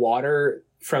on the water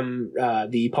from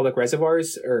the public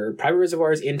reservoirs or private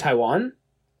reservoirs in Taiwan.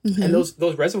 And those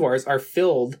reservoirs are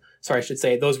filled. Sorry, I should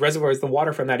say those reservoirs, the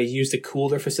water from that is used to cool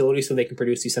their facilities so they can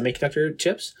produce these semiconductor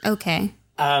chips. Okay.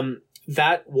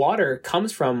 That water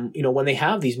comes from, when they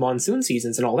have these monsoon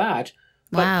seasons and all that.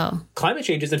 But climate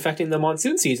change is affecting the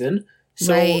monsoon season.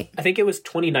 So I think it was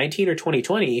 2019 or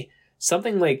 2020,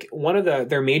 something like one of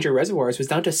their major reservoirs was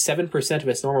down to 7% of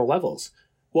its normal levels.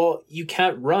 Well, you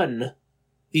can't run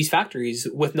these factories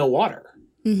with no water.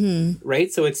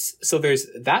 Right. So there's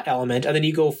that element. And then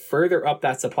you go further up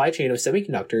that supply chain of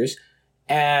semiconductors.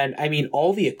 And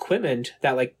all the equipment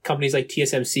that like companies like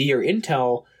TSMC or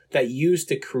Intel that use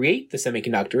to create the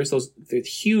semiconductors, those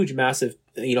huge, massive,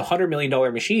 $100 million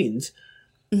machines,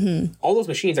 all those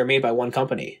machines are made by one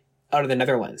company out of the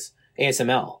Netherlands,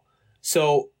 ASML.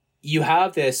 So you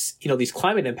have this, these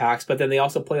climate impacts, but then they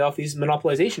also play off these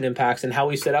monopolization impacts and how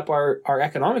we set up our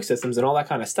economic systems and all that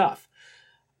kind of stuff.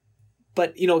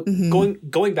 But,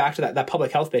 going back to that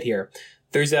public health bit here,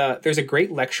 there's a great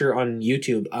lecture on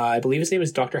YouTube. I believe his name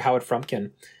is Dr. Howard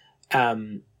Frumpkin,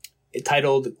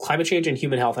 titled Climate Change and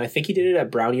Human Health. And I think he did it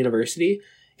at Brown University.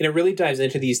 And it really dives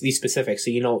into these specifics.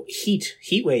 So,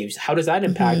 heat waves, how does that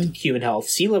impact human health?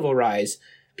 Sea level rise,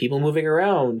 people moving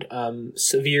around,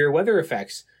 severe weather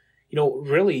effects.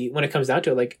 Really, when it comes down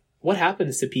to it, like, what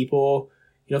happens to people?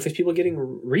 If there's people getting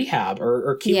rehab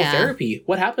or chemotherapy,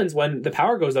 what happens when the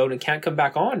power goes out and can't come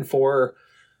back on for,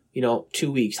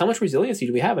 2 weeks? How much resiliency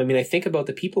do we have? I think about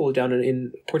the people down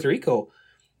in Puerto Rico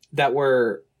that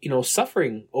were,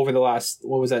 suffering over the last,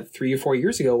 3 or 4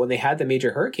 years ago when they had the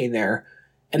major hurricane there,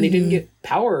 and they didn't get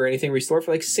power or anything restored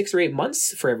for like 6 or 8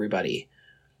 months for everybody.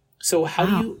 So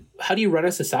how do you run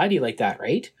a society like that,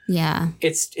 right? Yeah.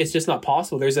 It's just not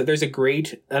possible. There's another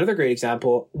great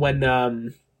example when,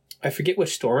 I forget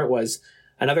which storm it was.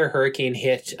 Another hurricane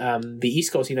hit the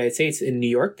East Coast of the United States in New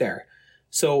York there.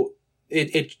 So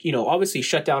it obviously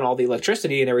shut down all the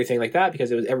electricity and everything like that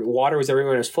because water was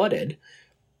everywhere and it was flooded.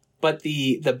 But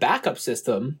the backup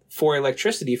system for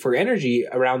electricity, for energy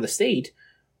around the state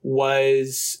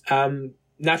was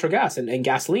natural gas and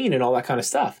gasoline and all that kind of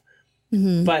stuff.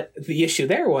 But the issue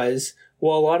there was,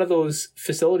 well, a lot of those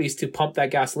facilities to pump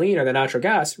that gasoline or the natural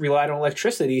gas relied on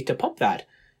electricity to pump that.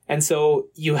 And so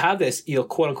you have this,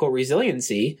 quote unquote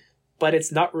resiliency, but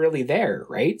it's not really there,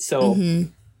 right? So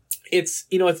it's,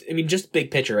 just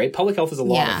big picture, right? Public health is a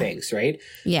lot of things, right?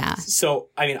 Yeah. So,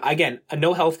 again, I'm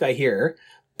no health guy here,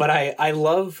 but I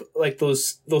love like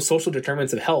those social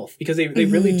determinants of health because they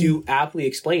really do aptly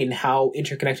explain how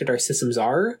interconnected our systems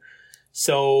are.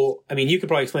 So, you could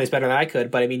probably explain this better than I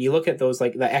could, but you look at those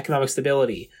like the economic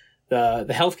stability, the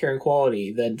healthcare and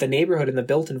quality, the neighborhood and the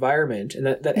built environment, and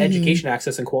that education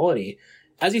access and quality.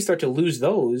 As you start to lose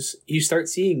those, you start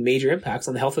seeing major impacts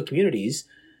on the health of communities.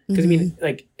 Because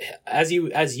as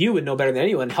you would know better than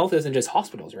anyone, health isn't just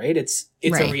hospitals, right? It's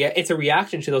a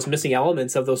reaction to those missing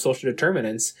elements of those social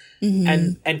determinants,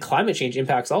 and climate change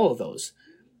impacts all of those.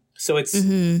 So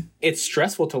it's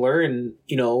stressful to learn,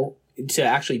 to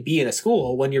actually be in a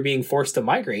school when you're being forced to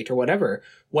migrate or whatever,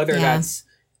 whether that's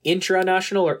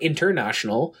intranational or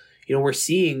international. You know, we're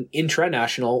seeing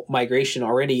intranational migration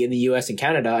already in the US and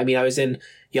Canada. I mean, I was in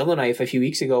Yellowknife a few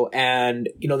weeks ago, and,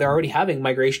 you know, they're already having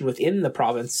migration within the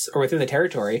province or within the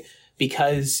territory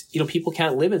because, you know, people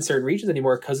can't live in certain regions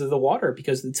anymore because of the water,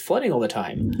 because it's flooding all the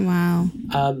time. Wow.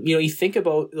 You know, you think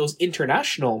about those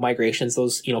international migrations,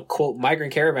 those, you know, quote,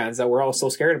 migrant caravans that we're all so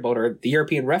scared about, or the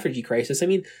European refugee crisis. I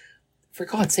mean, for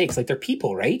God's sakes, like, they're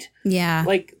people, right? Yeah.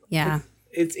 Like, yeah.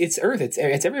 It's Earth. It's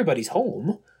everybody's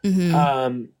home.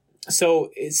 Mm-hmm. So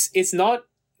it's not,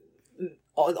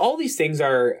 all these things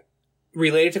are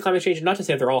related to climate change. Not to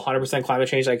say that they're all 100% climate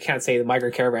change. I can't say the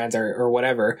migrant caravans or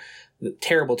whatever, the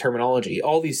terrible terminology.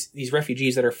 All these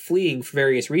refugees that are fleeing for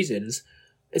various reasons,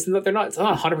 it's not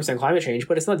 100% climate change,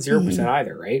 but it's not 0%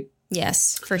 either, right?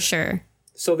 Yes, for sure.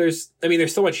 So there's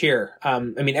so much here. I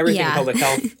mean, everything in public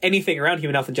health, anything around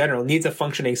human health in general, needs a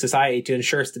functioning society to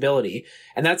ensure stability.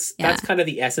 And that's kind of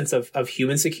the essence of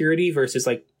human security versus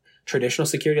like traditional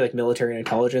security, like military and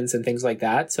intelligence and things like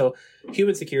that. So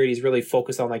human security is really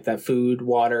focused on like that food,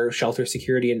 water, shelter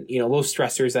security, and, you know, those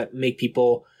stressors that make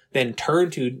people then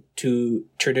turn to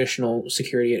traditional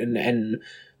security and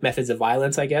methods of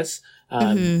violence, I guess.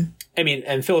 I mean,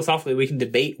 and philosophically, we can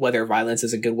debate whether violence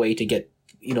is a good way to get,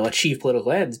 you know, achieve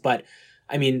political ends, but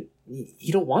I mean,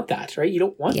 you don't want that, right? You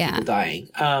don't want people dying.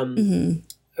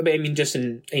 I mean, just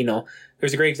in, you know,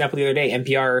 there's a great example the other day.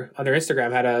 NPR on their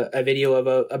Instagram had a video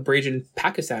of a bridge in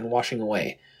Pakistan washing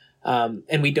away.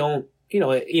 And we don't, you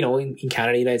know, in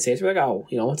Canada, United States, we're like, oh,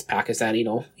 you know, it's Pakistan, you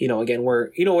know, again,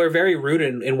 we're very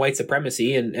rooted in white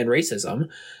supremacy and racism.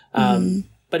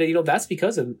 But, you know, that's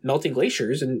because of melting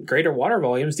glaciers and greater water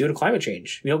volumes due to climate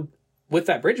change. You know, with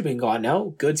that bridge being gone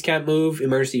now, goods can't move,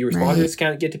 emergency responders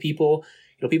can't get to people.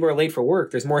 You know, people are late for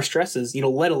work. There's more stresses, you know,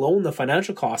 let alone the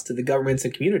financial cost to the governments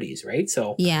and communities, right?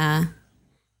 So yeah.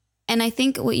 And I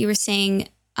think what you were saying,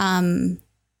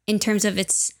 in terms of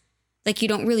it's like, you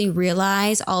don't really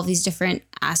realize all these different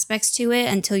aspects to it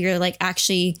until you're like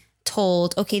actually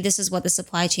told, okay, this is what the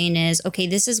supply chain is. Okay,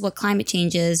 this is what climate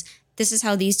change is. This is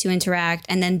how these two interact.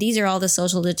 And then these are all the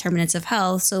social determinants of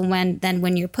health. So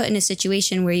when you're put in a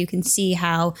situation where you can see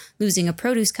how losing a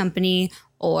produce company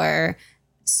or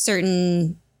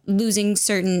losing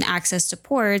certain access to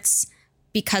ports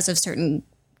because of certain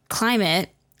climate,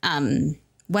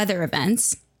 weather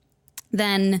events,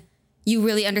 then you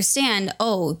really understand,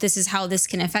 oh, this is how this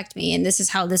can affect me, and this is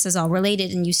how this is all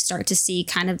related, and you start to see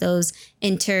kind of those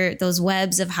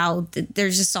webs of how they're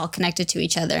just all connected to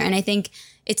each other. And I think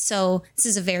this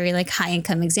is a very like high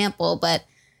income example, but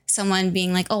someone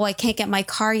being like, oh, I can't get my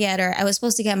car yet, or I was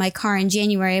supposed to get my car in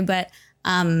January, but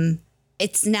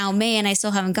it's now May and I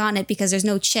still haven't gotten it because there's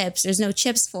no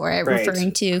chips for it,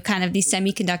 referring to kind of these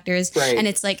semiconductors. And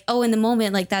it's like, oh, in the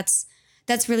moment, like that's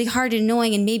really hard and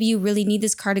annoying. And maybe you really need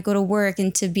this car to go to work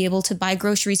and to be able to buy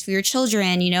groceries for your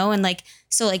children, you know? And like,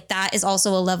 so like that is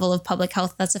also a level of public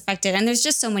health that's affected. And there's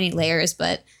just so many layers,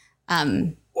 but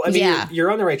well, I mean,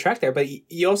 you're on the right track there, but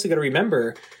you also got to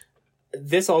remember,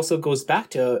 this also goes back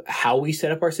to how we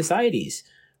set up our societies,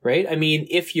 right? I mean,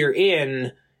 if you're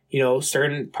in, you know,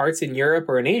 certain parts in Europe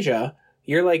or in Asia,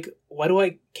 you're like, why do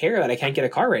I care that I can't get a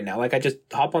car right now? Like, I just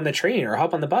hop on the train or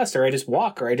hop on the bus, or I just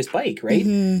walk, or I just bike, right?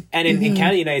 And in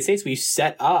Canada, United States, we've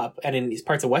set up, and in these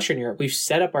parts of Western Europe, we've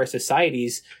set up our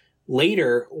societies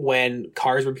later when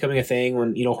cars were becoming a thing,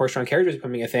 when, you know, horse-drawn carriages were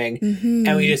becoming a thing.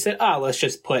 And we just said, let's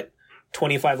just put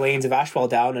 25 lanes of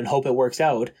asphalt down and hope it works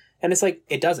out. And it's like,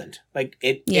 it doesn't. Like,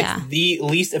 it's the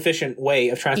least efficient way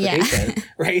of transportation,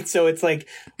 right? So it's like,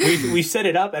 we set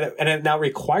it up, and it now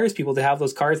requires people to have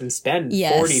those cars and spend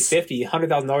 $40,000, $50,000,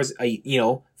 $100,000, you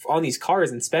know, on these cars,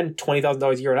 and spend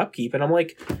 $20,000 a year on upkeep. And I'm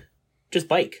like, just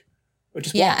bike or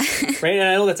just walk, right? And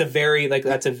I know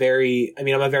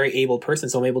I'm a very able person,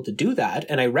 so I'm able to do that.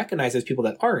 And I recognize there's people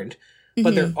that aren't,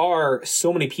 but there are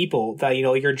so many people that, you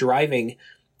know, you're driving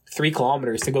 3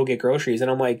 kilometers to go get groceries. And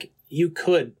I'm like, you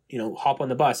could, you know, hop on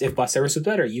the bus if bus service was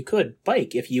better. You could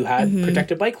bike if you had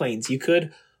protected bike lanes. You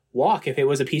could walk if it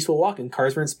was a peaceful walk and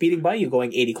cars weren't speeding by you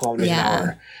going 80 kilometers an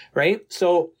hour, right?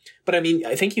 So, but I mean,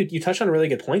 I think you touched on a really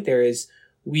good point there, is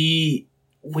we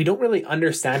don't really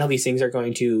understand how these things are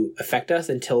going to affect us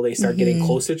until they start getting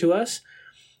closer to us.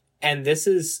 And this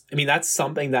is, I mean, that's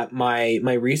something that my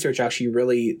research actually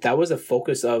really, that was a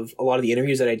focus of a lot of the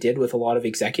interviews that I did with a lot of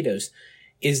executives,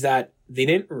 is that they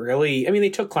didn't really, I mean, they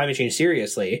took climate change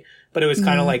seriously, but it was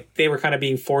kind of like they were kind of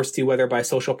being forced to, whether by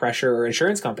social pressure or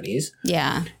insurance companies.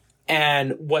 Yeah.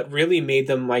 And what really made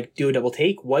them like do a double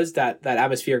take was that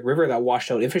atmospheric river that washed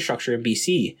out infrastructure in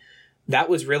BC. That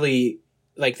was really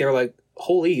like, they were like,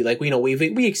 holy, like,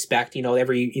 we expect,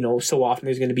 every, so often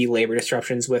there's going to be labor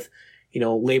disruptions with,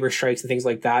 labor strikes and things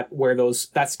like that, where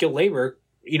that skilled labor,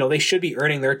 they should be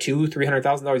earning their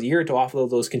 $200,000-$300,000 a year to offload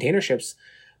those container ships,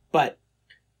 but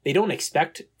they don't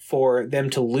expect for them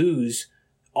to lose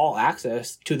all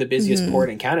access to the busiest port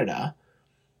in Canada,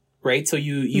 right? So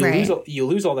you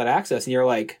lose all that access, and you're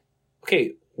like,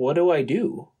 okay, what do I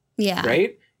do? Yeah.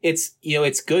 Right? It's,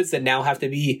 it's goods that now have to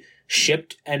be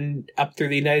shipped and up through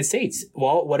the United States.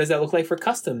 Well, what does that look like for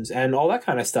customs and all that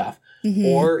kind of stuff?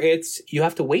 Or it's, you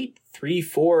have to wait 3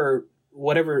 weeks or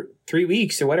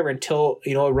whatever until,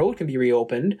 a road can be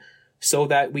reopened so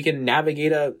that we can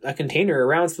navigate a container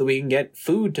around so that we can get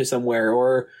food to somewhere,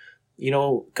 or,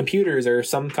 computers or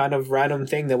some kind of random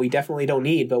thing that we definitely don't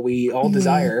need, but we all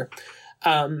desire.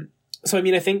 So,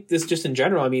 I think this just in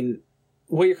general,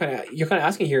 what you're kind of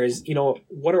asking here is,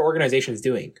 what are organizations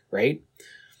doing, right?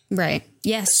 Right.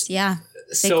 Yes. Yeah.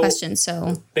 Big question.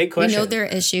 So big question. We know there are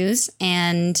issues,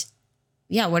 and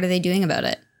yeah, what are they doing about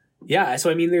it? Yeah.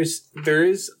 So, there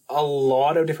is a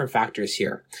lot of different factors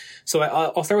here. So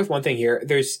I'll start with one thing here.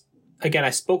 Again,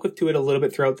 I spoke to it a little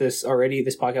bit throughout this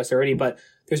podcast already, but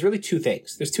there's really two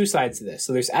things. There's two sides to this.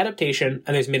 So there's adaptation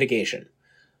and there's mitigation.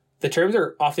 The terms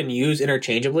are often used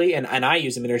interchangeably, and I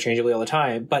use them interchangeably all the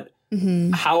time, but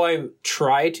how I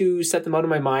try to set them out in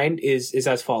my mind is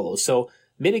as follows. So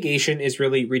mitigation is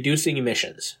really reducing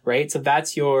emissions, right? So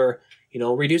that's your,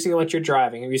 reducing how much you're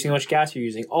driving, reducing how much gas you're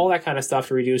using, all that kind of stuff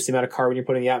to reduce the amount of carbon you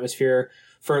put in the atmosphere.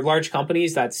 For large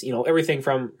companies, that's, everything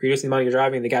from reducing the amount you're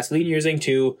driving, the gasoline you're using,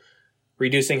 to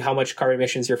reducing how much carbon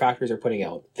emissions your factories are putting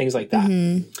out, things like that.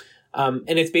 And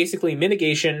it's basically,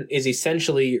 mitigation is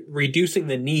essentially reducing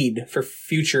the need for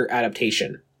future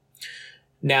adaptation.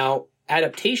 Now,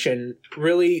 adaptation,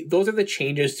 really, those are the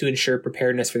changes to ensure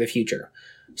preparedness for the future.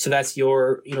 So that's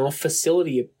your,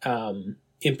 facility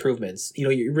improvements.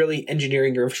 You're really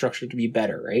engineering your infrastructure to be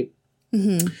better, right?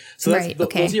 So that's,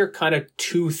 those are your kind of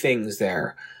two things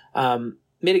there.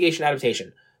 Mitigation,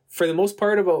 adaptation. For the most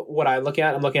part, about what I'm looking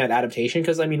at adaptation,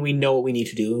 because we know what we need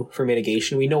to do for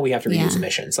mitigation. We know we have to reduce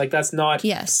emissions. Like, that's not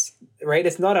right.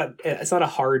 It's not a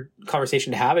hard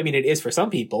conversation to have. It is for some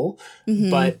people,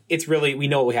 but it's really, we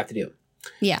know what we have to do.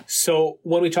 Yeah. So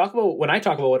when I talk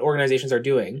about what organizations are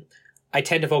doing, I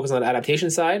tend to focus on the adaptation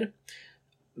side.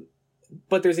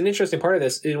 But there's an interesting part of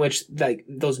this in which, like,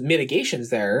 those mitigations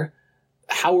there,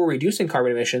 how we're reducing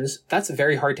carbon emissions, that's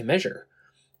very hard to measure.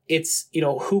 It's,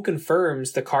 who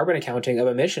confirms the carbon accounting of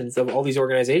emissions of all these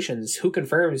organizations? Who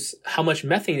confirms how much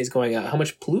methane is going out? How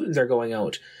much pollutants are going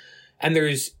out? And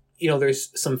there's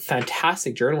some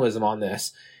fantastic journalism on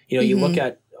this. You look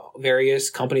at various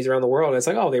companies around the world, and it's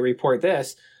like, oh, they report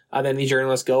this. And then the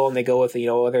journalists go and they go with,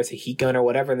 whether it's a heat gun or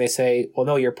whatever, and they say, well,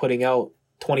 no, you're putting out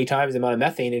 20 times the amount of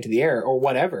methane into the air or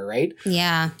whatever, right?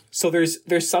 Yeah. So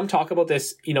there's some talk about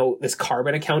this, this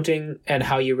carbon accounting and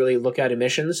how you really look at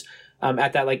emissions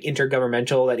at that, like,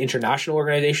 intergovernmental, that international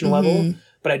organization level.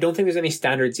 But I don't think there's any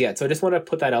standards yet. So I just want to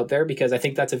put that out there, because I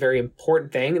think that's a very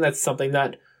important thing. And that's something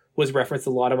that was referenced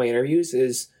in a lot of my interviews,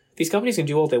 is these companies can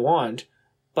do what they want,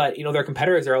 but, their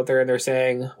competitors are out there and they're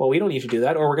saying, well, we don't need to do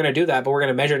that, or we're going to do that, but we're going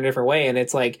to measure it in a different way. And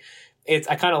it's like,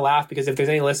 I kind of laugh, because if there's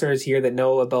any listeners here that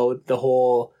know about the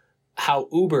whole, how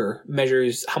Uber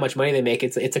measures how much money they make,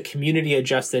 it's a community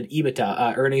adjusted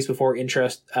EBITDA, earnings before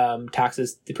interest,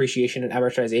 taxes, depreciation, and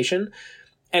amortization.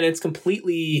 And it's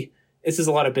completely, this is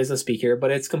a lot of business speak here, but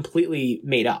it's completely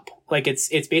made up. Like, it's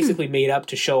basically made up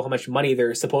to show how much money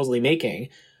they're supposedly making.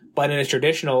 But in a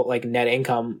traditional, like, net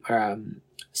income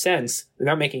sense, they're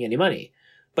not making any money.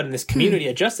 But in this community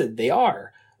adjusted, they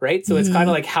are, right? So it's kind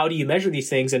of like, how do you measure these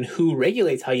things, and who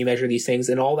regulates how you measure these things,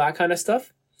 and all that kind of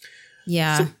stuff.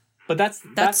 Yeah. So, but that's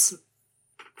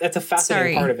a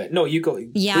fascinating part of it. No, you go.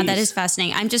 Yeah, please. That is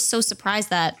fascinating. I'm just so surprised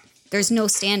that there's no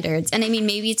standards. And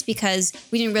maybe it's because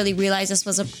we didn't really realize this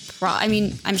was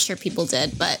I'm sure people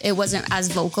did, but it wasn't as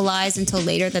vocalized until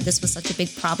later that this was such a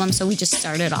big problem. So we just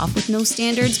started off with no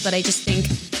standards. But I just think